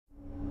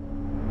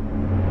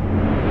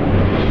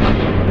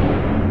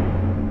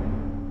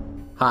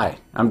Hi,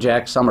 I'm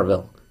Jack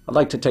Somerville. I'd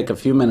like to take a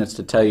few minutes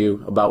to tell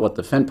you about what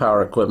the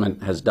FinPower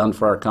equipment has done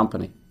for our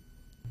company.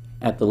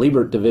 At the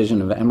Liebert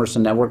division of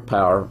Emerson Network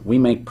Power, we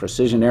make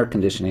precision air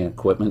conditioning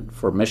equipment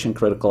for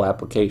mission-critical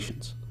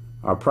applications.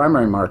 Our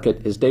primary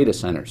market is data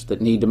centers that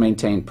need to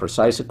maintain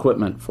precise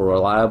equipment for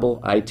reliable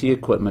IT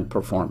equipment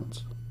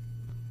performance.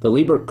 The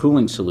Liebert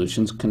cooling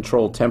solutions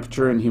control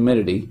temperature and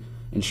humidity,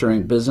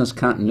 ensuring business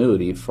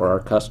continuity for our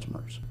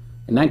customers.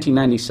 In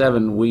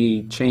 1997,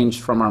 we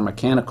changed from our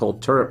mechanical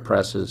turret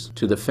presses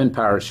to the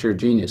FinPower Shear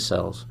Genius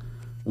cells.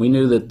 We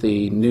knew that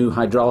the new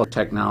hydraulic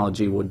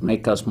technology would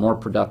make us more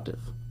productive.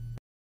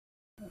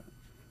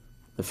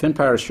 The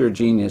FinPower Shear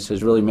Genius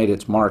has really made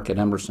its mark at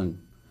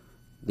Emerson.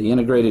 The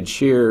integrated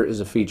shear is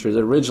a feature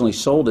that originally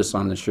sold us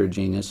on the Shear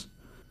Genius.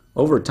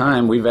 Over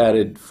time, we've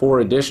added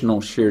 4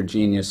 additional Shear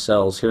Genius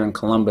cells here in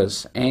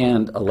Columbus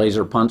and a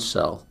laser punch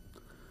cell.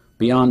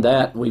 Beyond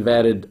that, we've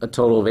added a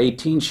total of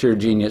 18 Shear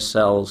Genius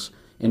cells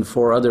in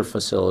 4 other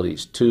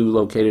facilities, 2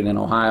 located in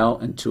Ohio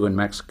and 2 in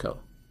Mexico.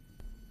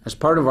 As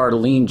part of our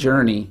lean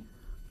journey,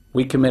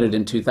 we committed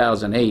in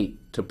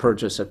 2008 to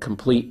purchase a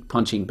complete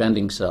punching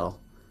bending cell.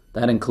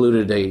 That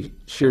included a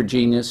Shear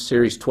Genius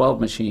Series 12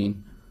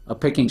 machine, a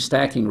picking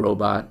stacking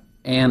robot,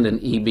 and an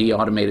EB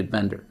automated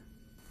bender.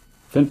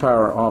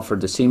 FinPower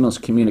offered the seamless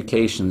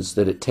communications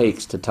that it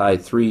takes to tie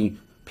 3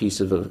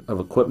 pieces of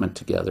equipment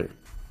together.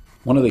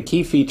 One of the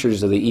key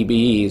features of the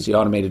EBE is the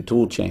automated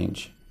tool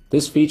change.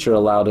 This feature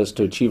allowed us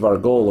to achieve our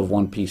goal of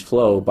one-piece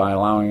flow by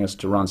allowing us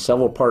to run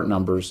several part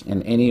numbers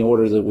in any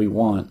order that we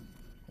want,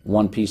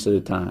 one piece at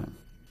a time.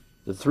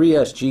 The 3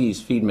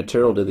 SGs feed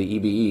material to the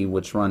EBE,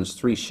 which runs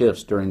 3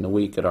 shifts during the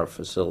week at our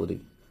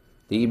facility.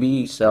 The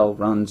EBE cell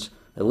runs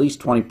at least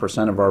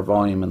 20% of our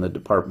volume in the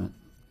department.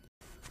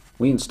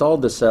 We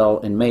installed the cell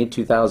in May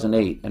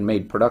 2008 and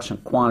made production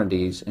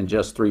quantities in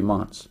just 3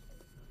 months.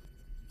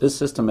 This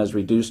system has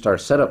reduced our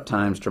setup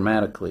times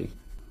dramatically.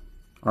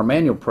 Our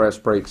manual press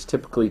brakes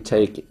typically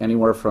take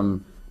anywhere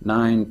from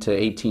 9 to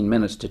 18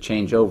 minutes to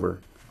change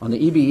over. On the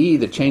EBE,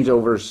 the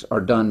changeovers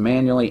are done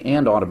manually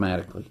and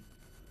automatically.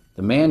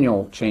 The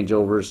manual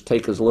changeovers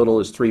take as little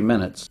as 3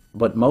 minutes,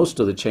 but most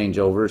of the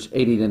changeovers,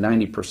 80 to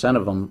 90%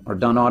 of them, are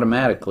done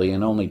automatically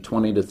in only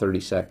 20 to 30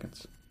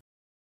 seconds.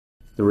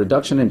 The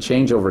reduction in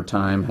changeover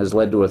time has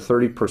led to a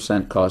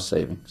 30% cost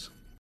savings.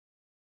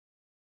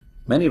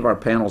 Many of our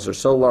panels are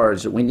so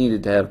large that we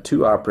needed to have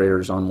 2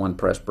 operators on 1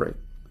 press brake.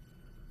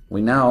 We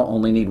now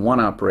only need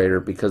 1 operator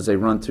because they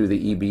run through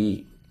the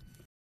EBE.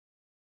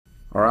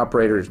 Our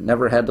operators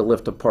never had to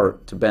lift a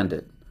part to bend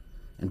it.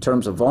 In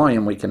terms of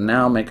volume, we can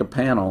now make a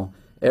panel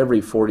every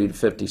 40 to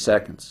 50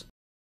 seconds.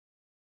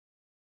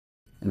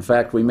 In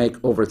fact, we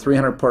make over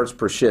 300 parts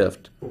per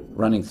shift,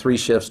 running 3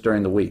 shifts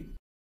during the week.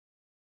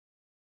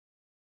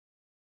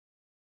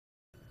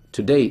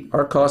 To date,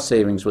 our cost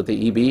savings with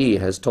the EBE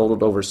has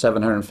totaled over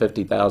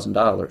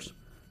 $750,000,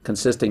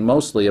 consisting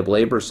mostly of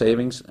labor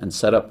savings and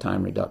setup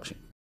time reduction.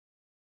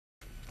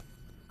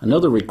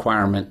 Another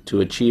requirement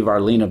to achieve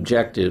our lean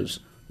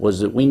objectives was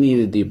that we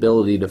needed the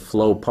ability to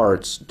flow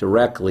parts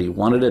directly,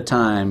 one at a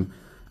time,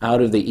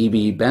 out of the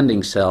EBE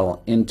bending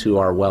cell into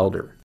our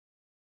welder.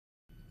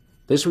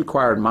 This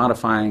required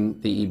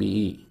modifying the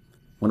EBE.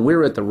 When we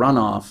were at the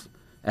runoff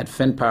at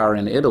FinPower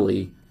in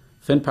Italy,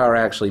 FinPower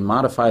actually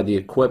modified the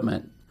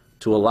equipment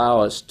to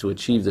allow us to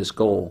achieve this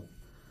goal.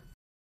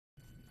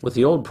 With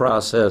the old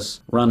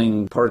process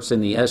running parts in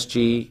the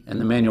SG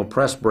and the manual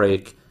press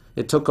brake,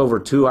 it took over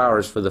 2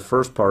 hours for the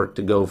first part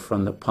to go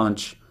from the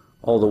punch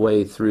all the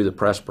way through the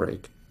press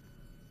brake.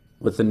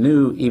 With the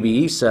new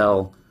EBE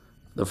cell,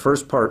 the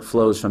first part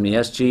flows from the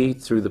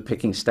SG through the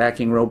picking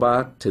stacking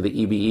robot to the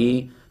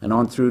EBE and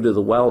on through to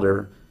the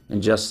welder in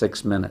just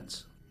 6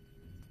 minutes.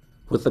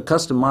 With the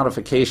custom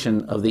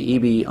modification of the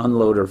EBE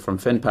unloader from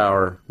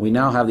FinPower, we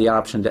now have the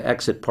option to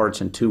exit parts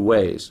in 2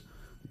 ways,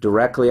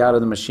 directly out of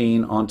the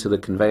machine onto the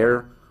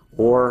conveyor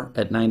or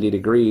at 90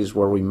 degrees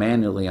where we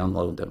manually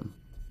unload them.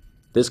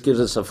 This gives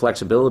us the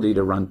flexibility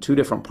to run 2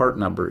 different part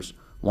numbers,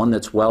 one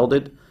that's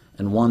welded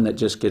and one that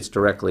just gets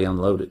directly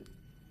unloaded.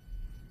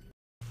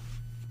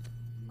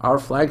 Our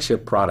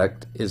flagship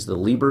product is the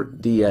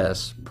Liebert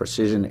DS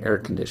Precision Air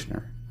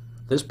Conditioner.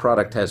 This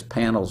product has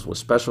panels with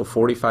special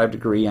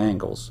 45-degree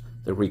angles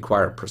that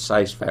require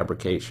precise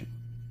fabrication.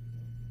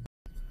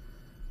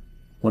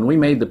 When we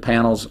made the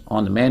panels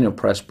on the manual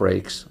press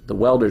brakes, the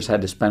welders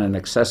had to spend an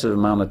excessive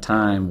amount of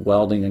time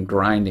welding and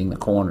grinding the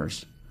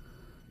corners.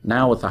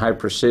 Now with the high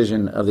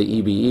precision of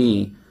the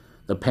EBE,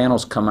 the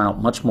panels come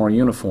out much more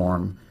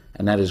uniform,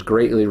 and that has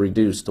greatly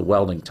reduced the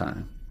welding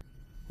time.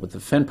 With the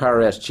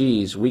FinPower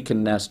SGs, we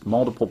can nest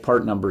multiple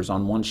part numbers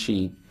on 1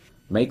 sheet,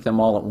 make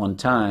them all at one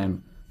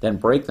time, then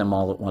break them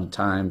all at one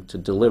time to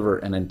deliver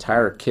an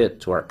entire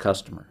kit to our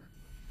customer.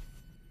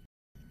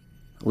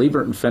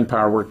 Liebert and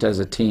FinPower worked as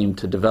a team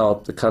to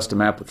develop the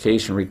custom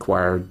application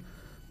required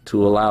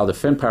to allow the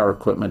FinPower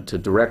equipment to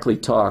directly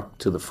talk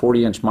to the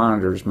 40-inch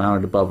monitors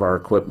mounted above our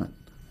equipment.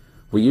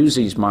 We use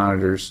these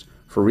monitors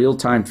for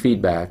real-time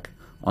feedback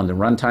on the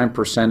runtime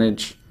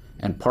percentage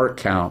and part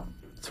count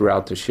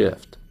throughout the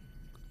shift.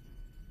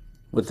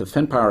 With the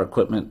FinPower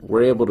equipment,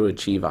 we're able to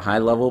achieve a high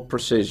level of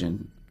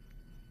precision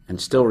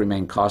and still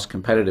remain cost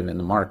competitive in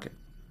the market.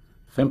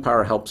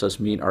 FinPower helps us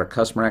meet our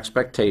customer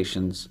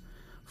expectations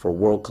for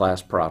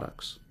world-class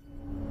products.